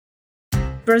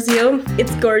Brazil,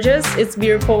 it's gorgeous, it's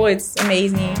beautiful, it's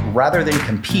amazing. Rather than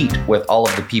compete with all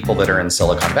of the people that are in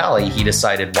Silicon Valley, he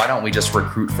decided, why don't we just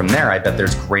recruit from there? I bet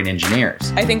there's great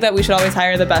engineers. I think that we should always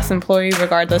hire the best employee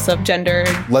regardless of gender.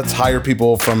 Let's hire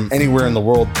people from anywhere in the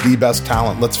world, the best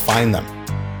talent. Let's find them.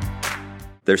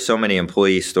 There's so many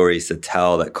employee stories to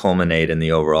tell that culminate in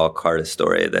the overall Carta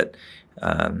story that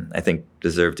I think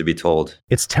deserve to be told.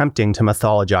 It's tempting to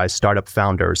mythologize startup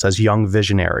founders as young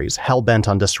visionaries hell-bent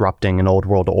on disrupting an old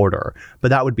world order, but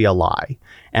that would be a lie.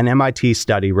 An MIT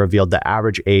study revealed the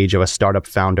average age of a startup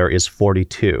founder is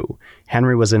 42.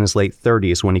 Henry was in his late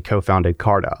 30s when he co-founded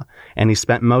Carta, and he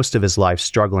spent most of his life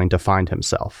struggling to find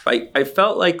himself. I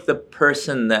felt like the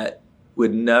person that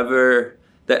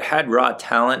had raw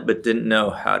talent but didn't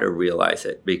know how to realize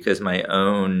it because my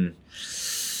own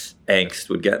angst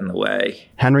would get in the way.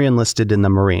 Henry enlisted in the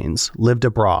Marines, lived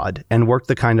abroad, and worked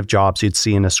the kind of jobs you'd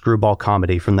see in a screwball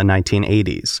comedy from the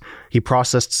 1980s. He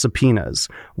processed subpoenas,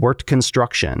 worked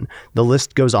construction, the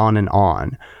list goes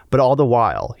on. But all the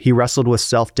while, he wrestled with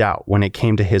self-doubt when it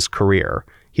came to his career.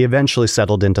 He eventually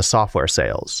settled into software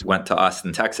sales. Went to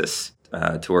Austin, Texas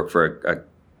to work for a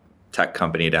tech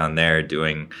company down there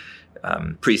doing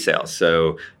pre-sales.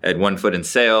 So I had one foot in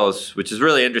sales, which is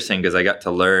really interesting because I got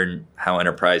to learn how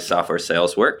enterprise software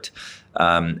sales worked,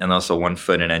 and also one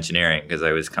foot in engineering because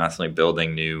I was constantly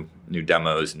building new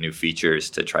demos, new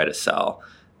features to try to sell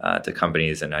to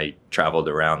companies. And I traveled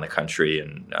around the country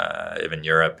and even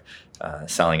Europe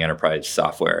selling enterprise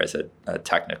software as a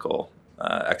technical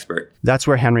expert. That's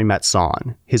where Henry met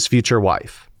Son, his future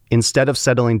wife. Instead of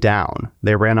settling down,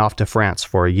 they ran off to France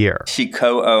for a year. She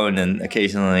co-owned and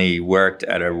occasionally worked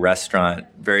at a restaurant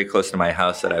very close to my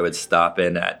house that I would stop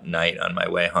in at night on my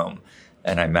way home,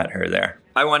 and I met her there.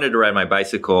 I wanted to ride my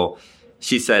bicycle.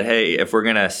 She said, hey, if we're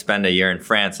going to spend a year in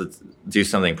France, let's do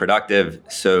something productive.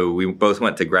 So we both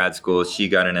went to grad school. She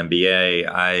got an MBA.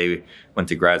 I went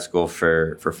to grad school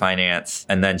for finance.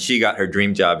 And then she got her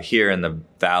dream job here in the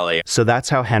Valley. So that's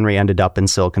how Henry ended up in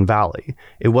Silicon Valley.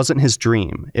 It wasn't his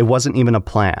dream. It wasn't even a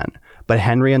plan. But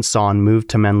Henry and Son moved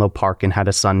to Menlo Park and had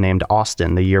a son named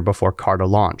Austin the year before Carta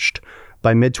launched.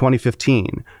 By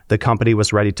mid-2015, the company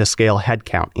was ready to scale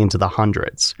headcount into the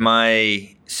hundreds.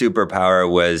 My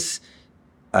superpower was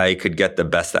I could get the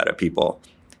best out of people.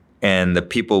 And the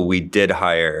people we did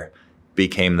hire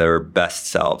became their best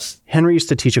selves. Henry used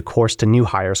to teach a course to new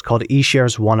hires called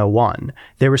eShares 101.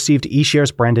 They received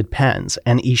eShares branded pens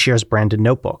and eShares branded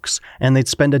notebooks, and they'd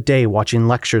spend a day watching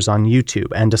lectures on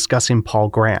YouTube and discussing Paul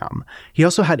Graham. He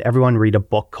also had everyone read a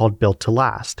book called Built to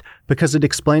Last, because it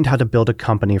explained how to build a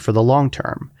company for the long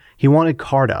term. He wanted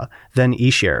Carta, then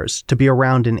eShares, to be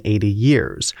around in 80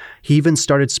 years. He even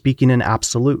started speaking in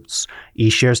absolutes.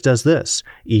 eShares does this.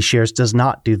 eShares does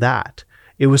not do that.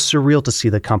 It was surreal to see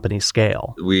the company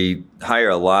scale. We hire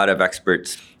a lot of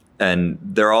experts, and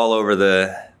they're all over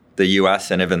the U.S.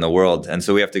 and even the world. And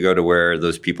so we have to go to where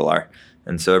those people are.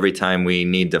 And so every time we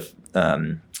need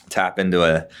to tap into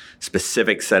a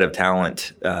specific set of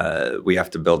talent, we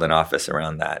have to build an office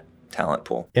around that talent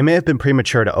pool. It may have been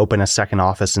premature to open a second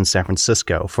office in San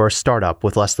Francisco for a startup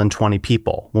with less than 20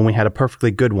 people when we had a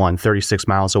perfectly good one 36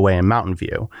 miles away in Mountain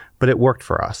View, but it worked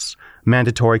for us.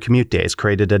 Mandatory commute days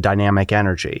created a dynamic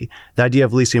energy. The idea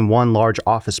of leasing one large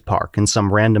office park in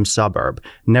some random suburb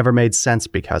never made sense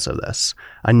because of this.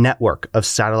 A network of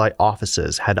satellite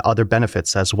offices had other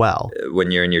benefits as well.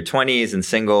 When you're in your 20s and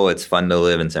single, it's fun to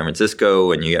live in San Francisco.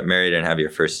 When you get married and have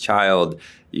your first child,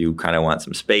 you kind of want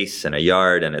some space and a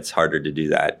yard, and it's harder to do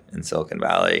that in Silicon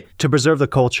Valley. To preserve the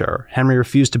culture, Henry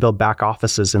refused to build back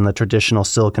offices in the traditional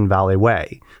Silicon Valley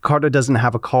way. Carta doesn't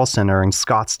have a call center in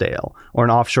Scottsdale or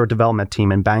an offshore development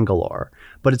team in Bangalore,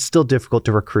 but it's still difficult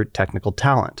to recruit technical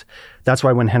talent. That's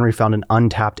why when Henry found an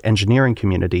untapped engineering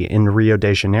community in Rio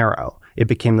de Janeiro, it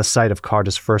became the site of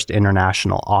Carta's first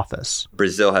international office.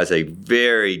 Brazil has a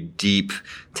very deep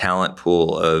talent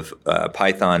pool of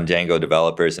Python, Django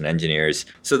developers and engineers.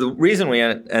 So the reason we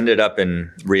ended up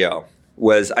in Rio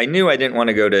was I knew I didn't want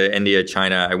to go to India,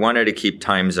 China. I wanted to keep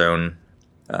time zone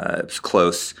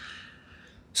close.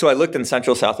 So I looked in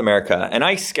Central South America, and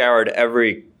I scoured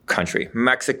every country: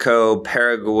 Mexico,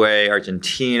 Paraguay,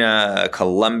 Argentina,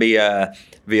 Colombia,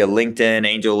 via LinkedIn,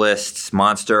 Angel Lists,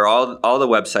 Monster, all the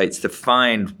websites to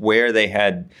find where they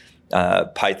had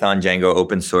Python, Django,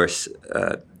 open source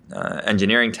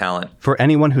engineering talent. For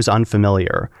anyone who's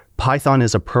unfamiliar, Python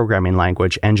is a programming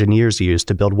language engineers use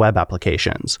to build web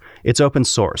applications. It's open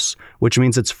source, which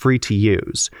means it's free to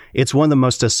use. It's one of the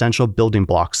most essential building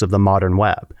blocks of the modern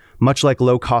web. Much like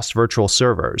low-cost virtual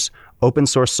servers, Open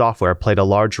source software played a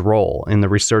large role in the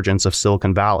resurgence of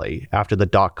Silicon Valley after the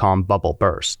dot-com bubble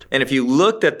burst. And if you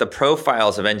looked at the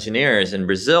profiles of engineers in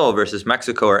Brazil versus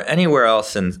Mexico or anywhere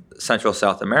else in Central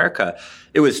South America,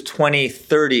 it was 20,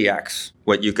 30x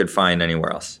what you could find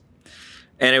anywhere else.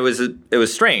 And it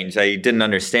was strange. I didn't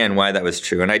understand why that was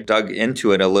true. And I dug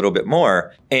into it a little bit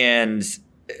more. And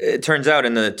it turns out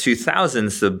in the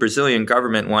 2000s, the Brazilian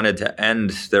government wanted to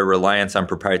end their reliance on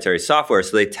proprietary software.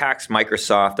 So they taxed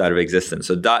Microsoft out of existence.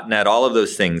 So .NET, all of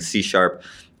those things, C#,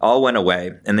 all went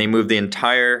away. And they moved the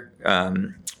entire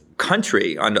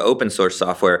country onto open source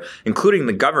software, including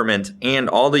the government, and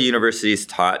all the universities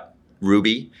taught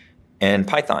Ruby and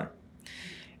Python.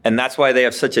 And that's why they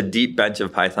have such a deep bench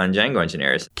of Python Django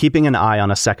engineers. Keeping an eye on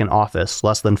a second office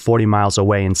less than 40 miles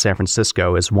away in San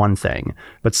Francisco is one thing,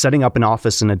 but setting up an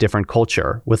office in a different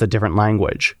culture with a different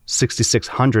language,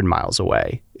 6,600 miles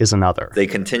away, is another. They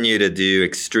continue to do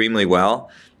extremely well,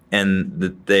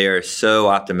 and they are so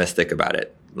optimistic about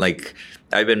it. Like,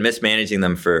 I've been mismanaging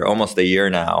them for almost a year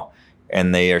now,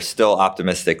 and they are still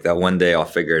optimistic that one day I'll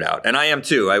figure it out. And I am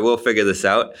too. I will figure this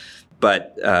out.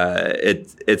 But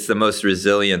it's the most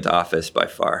resilient office by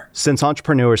far. Since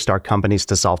entrepreneurs start companies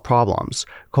to solve problems,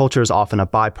 culture is often a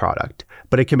byproduct,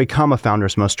 but it can become a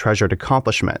founder's most treasured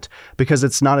accomplishment because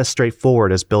it's not as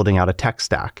straightforward as building out a tech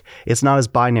stack. It's not as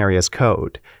binary as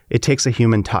code. It takes a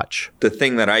human touch. The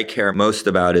thing that I care most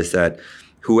about is that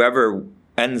whoever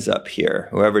ends up here,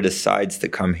 whoever decides to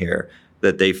come here,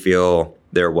 that they feel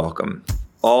they're welcome.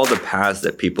 All the paths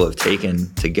that people have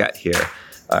taken to get here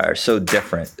are so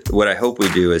different. What I hope we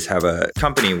do is have a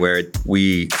company where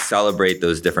we celebrate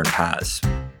those different paths.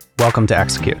 Welcome to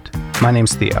Execute. My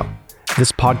name's Theo.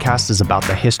 This podcast is about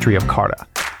the history of Carta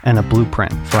and a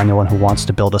blueprint for anyone who wants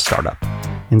to build a startup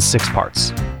in 6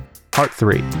 parts. Part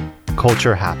 3,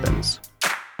 Culture Happens.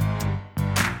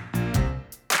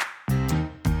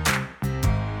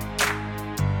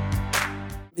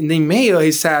 In the email,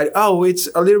 he said, it's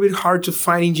a little bit hard to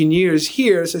find engineers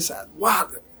here. So I said, what?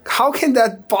 How can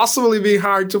that possibly be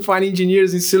hard to find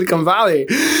engineers in Silicon Valley?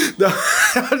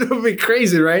 That would be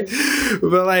crazy, right?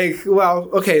 But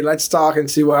okay, let's talk and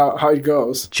see how it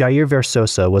goes. Jair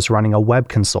Versosa was running a web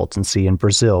consultancy in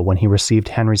Brazil when he received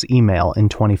Henry's email in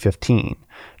 2015.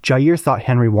 Jair thought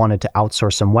Henry wanted to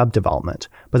outsource some web development,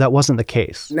 but that wasn't the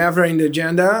case. Never in the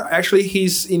agenda. Actually,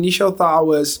 his initial thought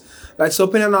was, let's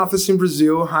open an office in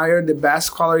Brazil, hire the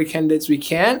best quality candidates we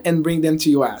can, and bring them to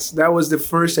US. That was the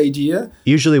first idea.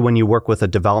 Usually when you work with a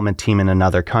development team in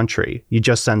another country, you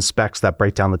just send specs that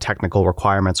break down the technical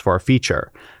requirements for a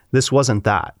feature. This wasn't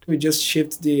that. We just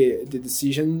shifted the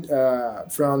decision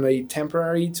from a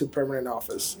temporary to permanent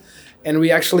office. And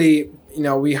we actually,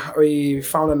 we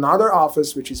found another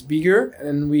office which is bigger,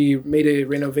 and we made a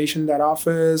renovation in that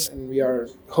office, and we are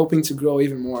hoping to grow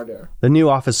even more there. The new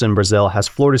office in Brazil has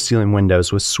floor-to-ceiling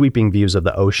windows with sweeping views of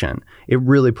the ocean. It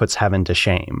really puts heaven to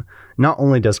shame. Not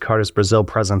only does Carta's Brazil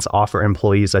presence offer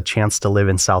employees a chance to live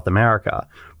in South America,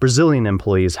 Brazilian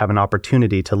employees have an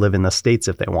opportunity to live in the States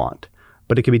if they want.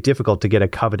 But it can be difficult to get a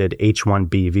coveted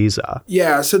H-1B visa.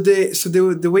 Yeah, so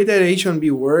the way that H-1B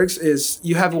works is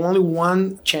you have only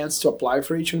one chance to apply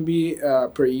for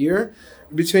H-1B per year.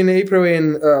 Between April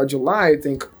and July, I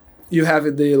think, you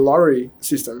have the lottery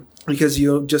system because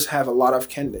you just have a lot of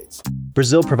candidates.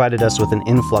 Brazil provided us with an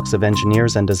influx of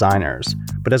engineers and designers,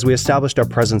 but as we established our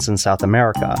presence in South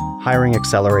America, hiring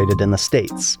accelerated in the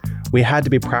States. We had to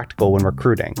be practical when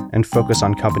recruiting and focus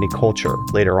on company culture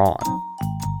later on.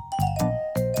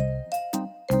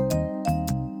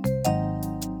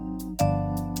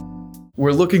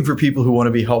 We're looking for people who want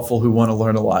to be helpful, who want to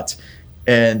learn a lot.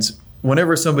 And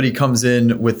whenever somebody comes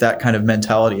in with that kind of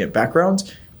mentality and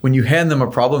background, when you hand them a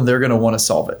problem, they're going to want to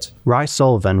solve it. Rai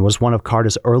Sullivan was one of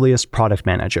Carta's earliest product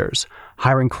managers,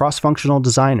 hiring cross-functional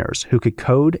designers who could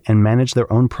code and manage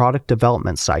their own product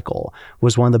development cycle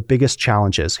was one of the biggest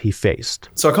challenges he faced.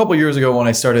 So a couple years ago when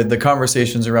I started, the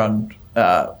conversations around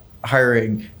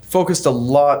hiring focused a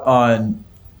lot on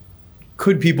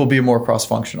could people be more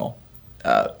cross-functional?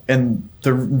 And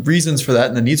the reasons for that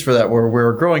and the needs for that were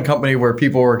we're a growing company where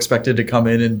people were expected to come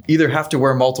in and either have to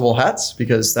wear multiple hats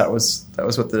because that was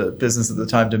what the business at the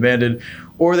time demanded,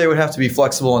 or they would have to be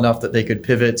flexible enough that they could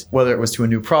pivot, whether it was to a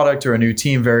new product or a new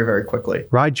team, very, very quickly.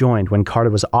 Rai joined when Carta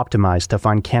was optimized to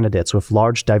find candidates with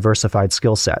large, diversified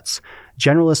skill sets.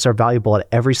 Generalists are valuable at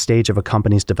every stage of a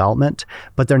company's development,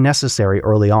 but they're necessary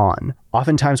early on.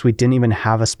 Oftentimes, we didn't even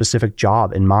have a specific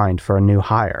job in mind for a new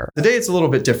hire. Today, it's a little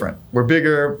bit different. We're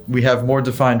bigger. We have more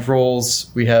defined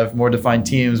roles. We have more defined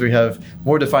teams. We have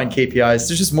more defined KPIs.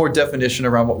 There's just more definition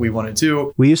around what we want to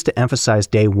do. We used to emphasize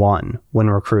day one when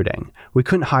recruiting. We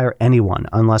couldn't hire anyone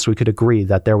unless we could agree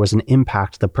that there was an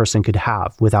impact the person could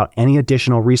have without any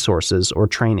additional resources or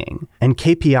training. And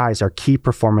KPIs are key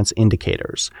performance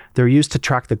indicators. They're used to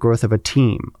track the growth of a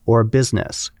team or a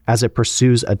business as it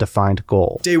pursues a defined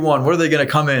goal. Day one, what are they going to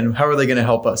come in? How are they going to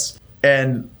help us?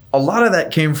 And a lot of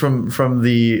that came from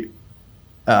the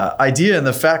idea and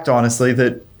the fact, honestly,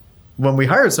 that when we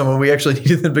hired someone, we actually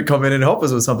needed them to come in and help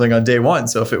us with something on day one.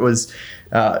 So if it was,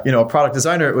 a product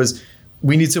designer, it was,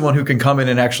 we need someone who can come in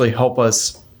and actually help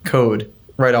us code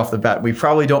right off the bat. We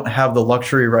probably don't have the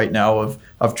luxury right now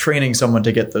of training someone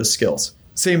to get those skills.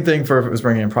 Same thing for if it was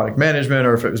bringing in product management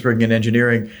or if it was bringing in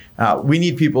engineering. We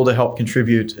need people to help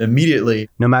contribute immediately.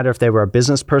 No matter if they were a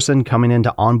business person coming in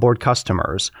to onboard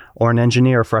customers or an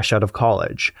engineer fresh out of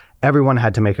college, everyone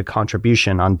had to make a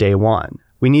contribution on day one.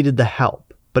 We needed the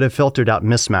help, but it filtered out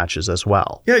mismatches as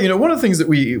well. Yeah, one of the things that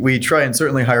we try and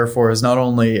certainly hire for is not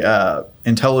only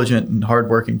intelligent and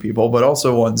hardworking people, but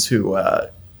also ones who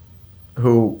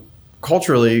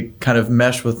culturally kind of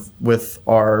mesh with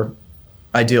our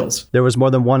ideals. There was more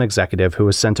than one executive who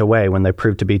was sent away when they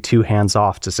proved to be too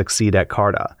hands-off to succeed at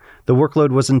Carta. The workload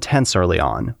was intense early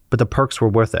on, but the perks were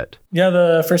worth it. Yeah,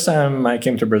 the first time I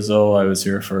came to Brazil, I was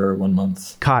here for 1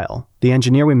 month. Kyle, the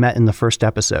engineer we met in the first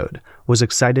episode, was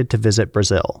excited to visit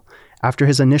Brazil. After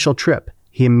his initial trip,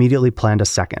 he immediately planned a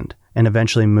second and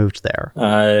eventually moved there.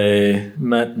 I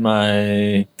met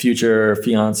my future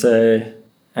fiance,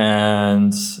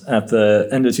 and at the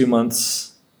end of 2 months,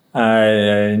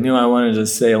 I knew I wanted to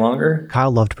stay longer. Kyle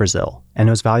loved Brazil, and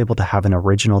it was valuable to have an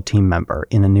original team member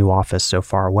in a new office so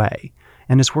far away.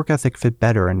 And his work ethic fit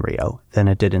better in Rio than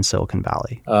it did in Silicon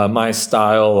Valley. My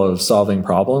style of solving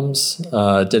problems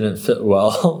didn't fit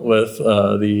well with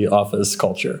the office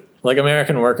culture. Like,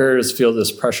 American workers feel this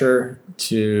pressure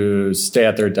to stay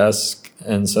at their desk.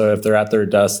 And so if they're at their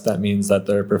desk, that means that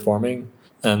they're performing.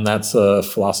 And that's a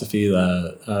philosophy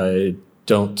that I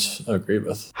don't agree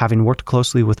with. Having worked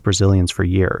closely with Brazilians for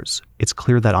years, it's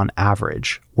clear that on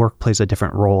average, work plays a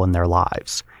different role in their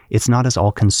lives. It's not as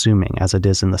all-consuming as it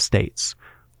is in the States.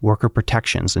 Worker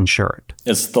protections ensure it.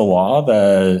 It's the law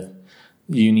that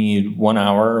you need 1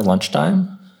 hour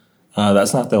lunchtime.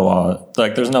 That's not the law.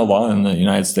 Like, there's no law in the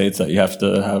United States that you have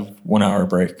to have 1 hour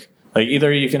break. Like,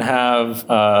 either you can have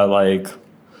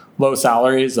low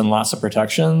salaries and lots of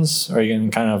protections, or you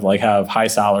can kind of have high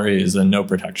salaries and no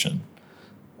protection.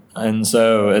 And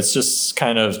so it's just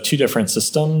kind of two different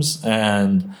systems,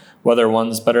 and whether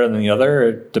one's better than the other,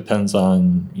 it depends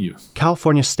on you.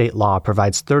 California state law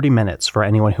provides 30 minutes for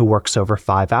anyone who works over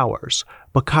 5 hours,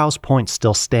 but Kyle's point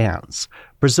still stands.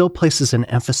 Brazil places an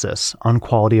emphasis on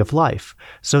quality of life,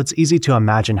 so it's easy to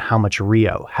imagine how much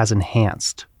Rio has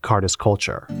enhanced Carta's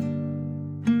culture.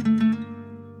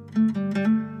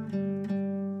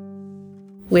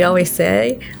 We always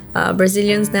say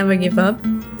Brazilians never give up,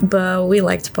 but we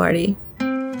like to party.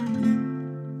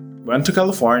 Went to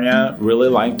California, really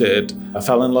liked it. I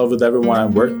fell in love with everyone I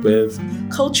worked with.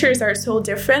 Cultures are so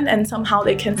different, and somehow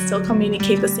they can still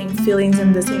communicate the same feelings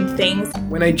and the same things.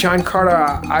 When I joined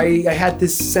Carta, I had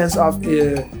this sense of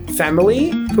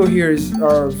family. People here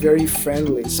are very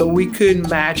friendly, so we could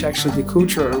match actually the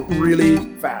culture really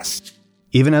fast.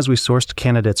 Even as we sourced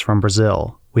candidates from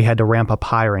Brazil, we had to ramp up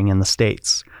hiring in the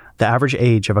States. The average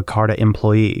age of a Carta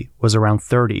employee was around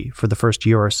 30 for the first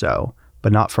year or so,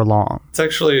 but not for long. It's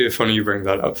actually funny you bring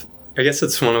that up. I guess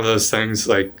it's one of those things,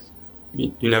 like,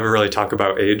 you never really talk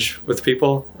about age with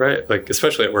people, right? Like,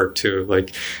 especially at work too.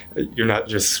 Like, you're not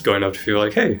just going up to people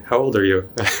like, hey, how old are you?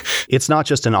 It's not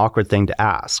just an awkward thing to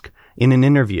ask. In an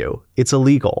interview, it's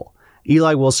illegal.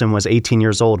 Eli Wilson was 18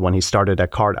 years old when he started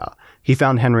at Carta. He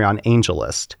found Henry on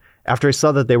AngelList. After he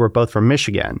saw that they were both from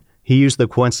Michigan, he used the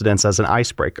coincidence as an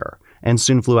icebreaker and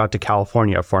soon flew out to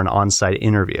California for an on-site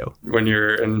interview. When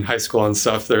you're in high school and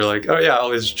stuff, they're like, oh yeah,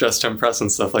 always dress to impress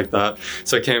and stuff like that.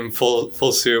 So I came full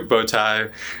suit, bow tie,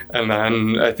 and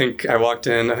then I think I walked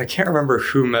in, and I can't remember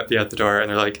who met me at the door, and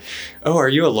they're like, oh, are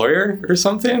you a lawyer or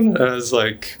something? And I was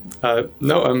like,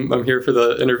 no, I'm here for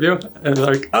the interview. And they're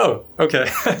like, oh, okay.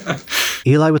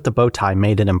 Eli with the bow tie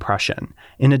made an impression.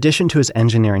 In addition to his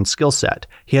engineering skill set,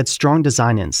 he had strong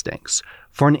design instincts.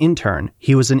 For an intern,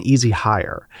 he was an easy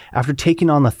hire. After taking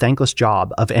on the thankless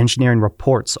job of engineering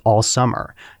reports all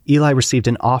summer, Eli received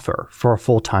an offer for a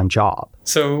full-time job.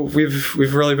 So we've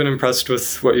really been impressed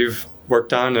with what you've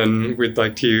worked on, and we'd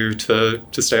like you to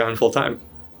stay on full-time.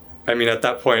 I mean, at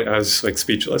that point, I was like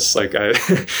speechless. Like I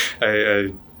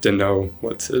didn't know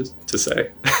what to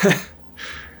say.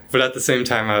 But at the same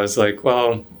time, I was like,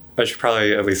 well, I should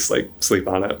probably at least like sleep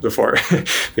on it before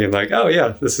being like, oh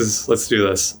yeah, let's do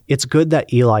this. It's good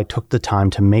that Eli took the time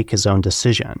to make his own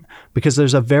decision, because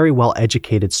there's a very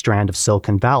well-educated strand of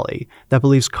Silicon Valley that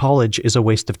believes college is a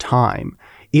waste of time.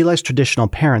 Eli's traditional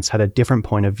parents had a different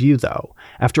point of view, though.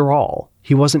 After all,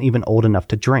 he wasn't even old enough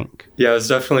to drink. Yeah, it's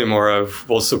definitely more of,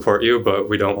 we'll support you, but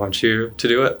we don't want you to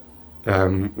do it.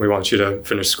 We want you to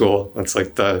finish school. That's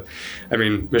like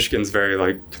Michigan's very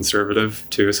like conservative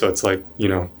too. So it's like,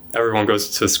 everyone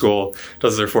goes to school,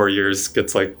 does their 4 years,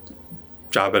 gets like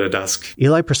job at a desk.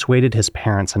 Eli persuaded his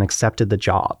parents and accepted the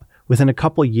job. Within a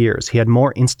couple years, he had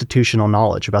more institutional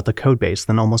knowledge about the codebase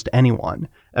than almost anyone.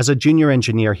 As a junior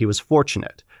engineer, he was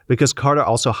fortunate, because Carta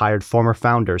also hired former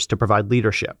founders to provide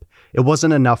leadership. It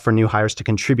wasn't enough for new hires to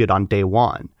contribute on day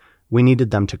one. We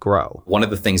needed them to grow. One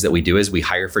of the things that we do is we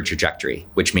hire for trajectory,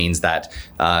 which means that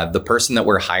the person that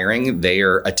we're hiring,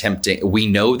 we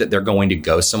know that they're going to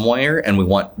go somewhere, and we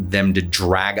want them to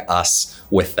drag us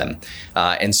with them.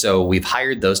 And so we've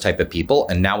hired those type of people,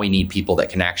 and now we need people that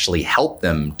can actually help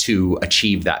them to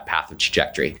achieve that path of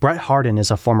trajectory. Brett Harden is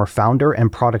a former founder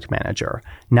and product manager.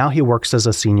 Now he works as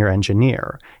a senior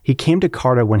engineer. He came to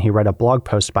Carta when he read a blog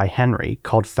post by Henry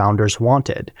called Founders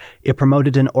Wanted. It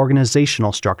promoted an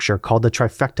organizational structure called the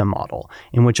trifecta model,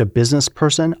 in which a business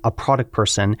person, a product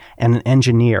person, and an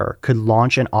engineer could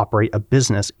launch and operate a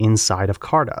business inside of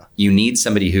Carta. You need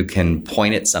somebody who can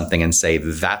point at something and say,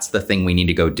 that's the thing we need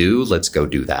to go do. Let's go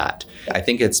do that. I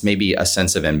think it's maybe a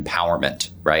sense of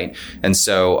empowerment, right? And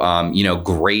so,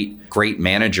 great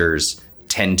managers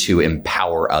tend to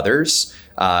empower others.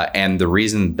 And the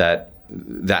reason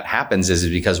that happens is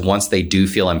because once they do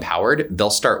feel empowered, they'll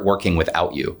start working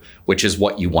without you, which is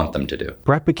what you want them to do.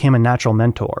 Brett became a natural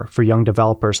mentor for young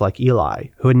developers like Eli,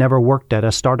 who had never worked at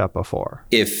a startup before.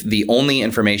 If the only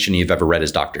information you've ever read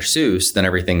is Dr. Seuss, then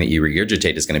everything that you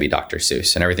regurgitate is going to be Dr.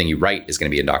 Seuss, and everything you write is going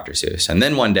to be in Dr. Seuss. And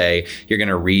then one day you're going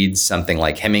to read something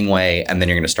like Hemingway, and then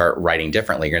you're going to start writing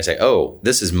differently. You're going to say, oh,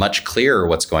 this is much clearer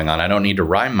what's going on. I don't need to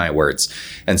rhyme my words.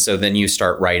 And so then you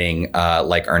start writing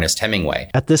like Ernest Hemingway.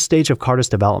 At this stage of Carta's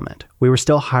development, we were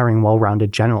still hiring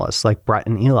well-rounded generalists like Brett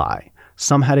and Eli.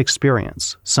 Some had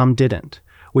experience, some didn't.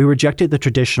 We rejected the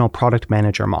traditional product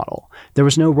manager model. There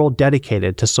was no role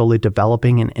dedicated to solely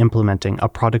developing and implementing a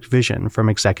product vision from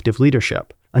executive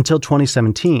leadership. Until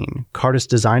 2017, Carta's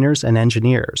designers and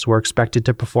engineers were expected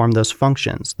to perform those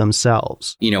functions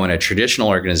themselves. In a traditional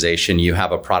organization, you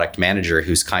have a product manager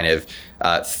who's kind of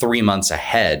 3 months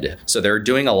ahead. So they're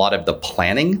doing a lot of the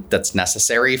planning that's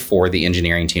necessary for the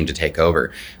engineering team to take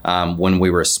over. When we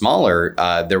were smaller,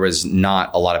 there was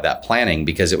not a lot of that planning,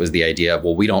 because it was the idea of,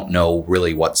 well, we don't know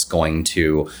really what's going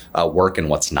to work and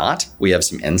what's not. We have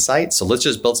some insight. So let's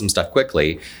just build some stuff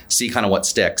quickly, see kind of what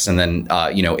sticks. And then,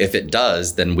 if it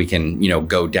does, then we can,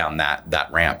 go down that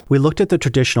ramp. We looked at the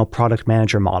traditional product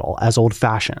manager model as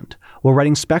old-fashioned. While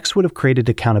writing specs would have created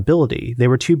accountability, they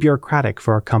were too bureaucratic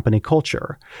for our company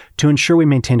culture. To ensure we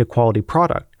maintained a quality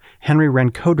product, Henry ran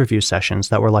code review sessions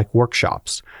that were like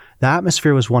workshops. The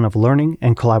atmosphere was one of learning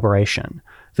and collaboration.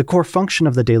 The core function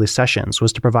of the daily sessions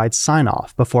was to provide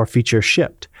sign-off before features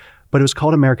shipped, but it was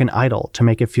called American Idol to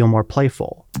make it feel more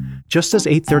playful. Just as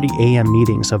 8:30 a.m.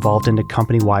 meetings evolved into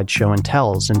company-wide show and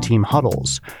tells and team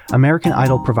huddles, American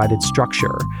Idol provided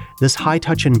structure. This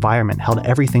high-touch environment held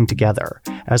everything together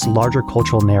as larger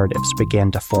cultural narratives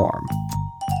began to form.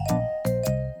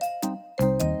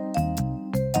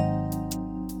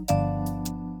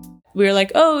 We were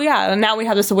like, oh yeah, now we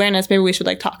have this awareness, maybe we should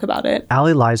talk about it.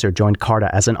 Allie Leiser joined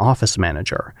Carta as an office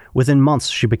manager. Within months,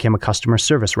 she became a customer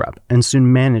service rep and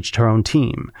soon managed her own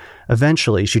team.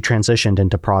 Eventually, she transitioned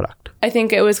into product. I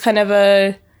think it was kind of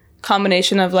a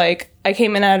combination of I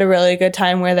came in at a really good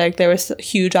time where there was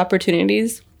huge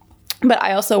opportunities, but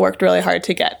I also worked really hard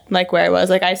to get where I was.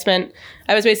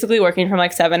 I was basically working from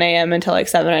 7 a.m. until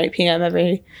 7 or 8 p.m.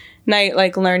 every night,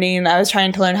 learning. I was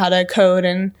trying to learn how to code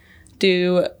and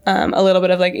do a little bit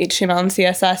of HTML and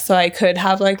CSS, so I could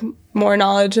have more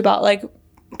knowledge about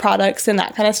products and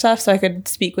that kind of stuff, so I could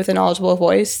speak with a knowledgeable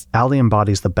voice. Allie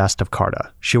embodies the best of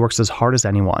Carta. She works as hard as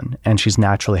anyone, and she's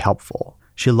naturally helpful.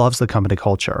 She loves the company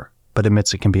culture, but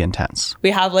admits it can be intense.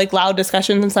 We have loud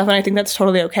discussions and stuff, and I think that's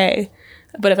totally okay.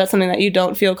 But if that's something that you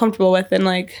don't feel comfortable with, then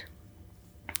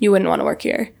you wouldn't want to work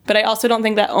here. But I also don't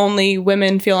think that only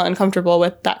women feel uncomfortable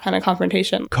with that kind of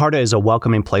confrontation. Carta is a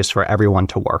welcoming place for everyone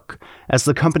to work. As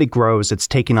the company grows, it's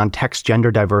taking on tech's gender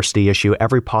diversity issue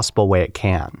every possible way it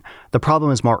can. The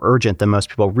problem is more urgent than most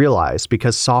people realize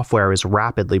because software is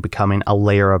rapidly becoming a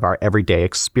layer of our everyday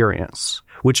experience,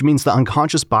 which means the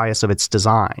unconscious bias of its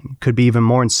design could be even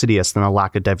more insidious than a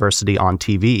lack of diversity on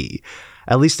TV.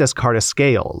 At least as Carta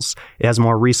scales, it has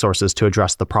more resources to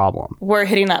address the problem. We're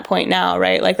hitting that point now,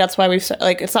 right? Like, that's why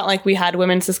it's not like we had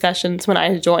women's discussions when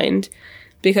I joined,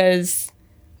 because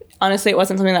honestly, it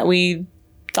wasn't something that we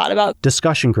thought about.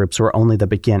 Discussion groups were only the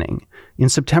beginning. In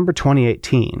September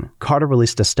 2018, Carta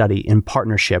released a study in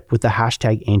partnership with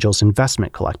the #Angels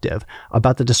Investment Collective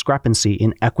about the discrepancy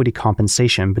in equity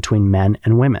compensation between men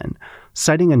and women.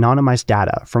 Citing anonymized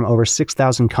data from over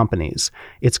 6,000 companies,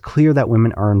 it's clear that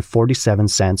women earn 47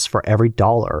 cents for every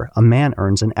dollar a man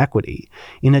earns in equity.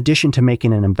 In addition to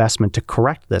making an investment to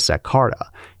correct this at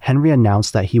Carta, Henry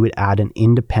announced that he would add an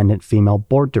independent female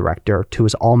board director to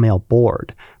his all-male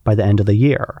board by the end of the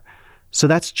year. So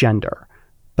that's gender.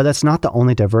 But that's not the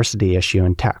only diversity issue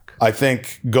in tech. I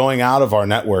think going out of our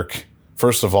network,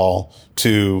 first of all,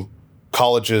 to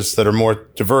colleges that are more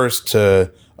diverse,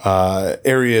 to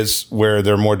areas where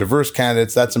there are more diverse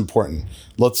candidates, that's important.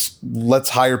 Let's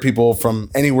hire people from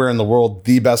anywhere in the world,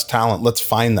 the best talent. Let's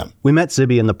find them. We met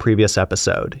Zibby in the previous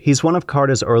episode. He's one of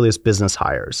Carta's earliest business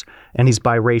hires, and he's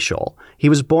biracial. He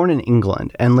was born in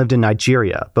England and lived in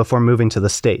Nigeria before moving to the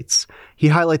States. He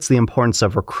highlights the importance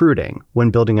of recruiting when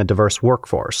building a diverse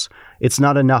workforce. It's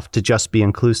not enough to just be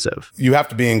inclusive. You have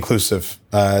to be inclusive.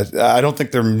 I don't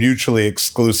think they're mutually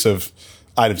exclusive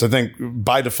items. I think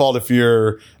by default, if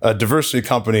you're a diversity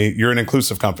company, you're an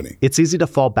inclusive company. It's easy to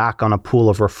fall back on a pool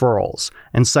of referrals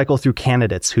and cycle through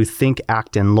candidates who think,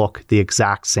 act, and look the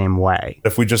exact same way.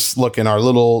 If we just look in our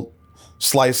little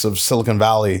slice of Silicon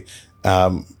Valley,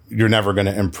 you're never going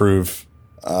to improve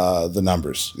the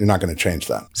numbers. You're not going to change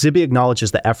that. Zibby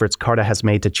acknowledges the efforts Carta has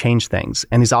made to change things,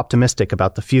 and he's optimistic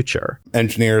about the future.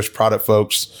 Engineers, product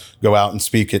folks go out and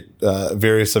speak at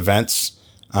various events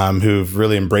who've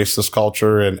really embraced this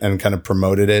culture and kind of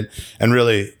promoted it and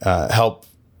really help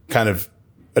kind of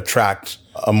attract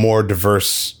a more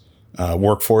diverse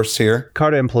workforce here.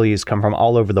 Carta employees come from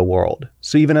all over the world,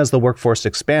 so even as the workforce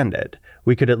expanded,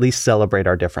 we could at least celebrate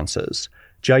our differences.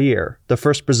 Jair, the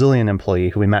first Brazilian employee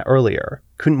who we met earlier,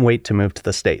 couldn't wait to move to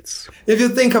the States. If you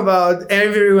think about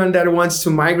everyone that wants to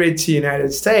migrate to the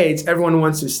United States, everyone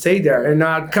wants to stay there and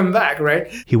not come back,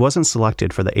 right? He wasn't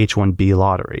selected for the H-1B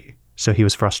lottery, so he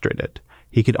was frustrated.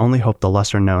 He could only hope the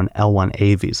lesser-known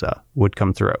L-1A visa would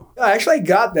come through. I actually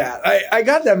got that. I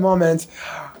got that moment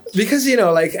because,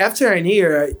 after a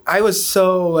year, I was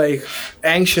so,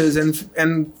 anxious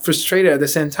and frustrated at the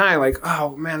same time.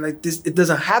 Oh, man, this, it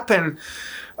doesn't happen.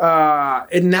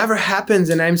 It never happens,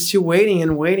 and I'm still waiting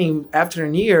and waiting after a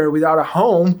year without a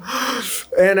home.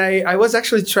 And I was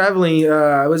actually traveling.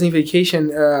 I was on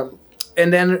vacation,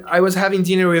 and then I was having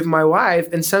dinner with my wife,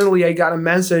 and suddenly I got a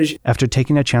message. After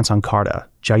taking a chance on Carta,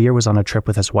 Jair was on a trip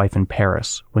with his wife in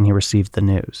Paris when he received the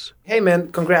news. Hey,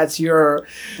 man, congrats, your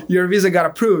visa got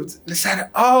approved. I said,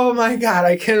 oh my God,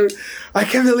 I can't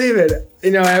believe it.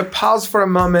 I paused for a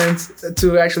moment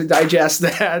to actually digest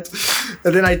that.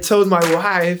 And then I told my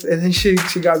wife, and then she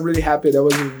got really happy. That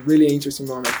was a really interesting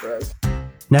moment for us.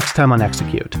 Next time on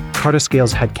Execute, Carta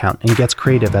scales headcount and gets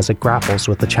creative as it grapples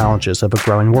with the challenges of a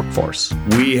growing workforce.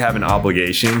 We have an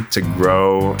obligation to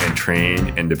grow and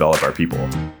train and develop our people.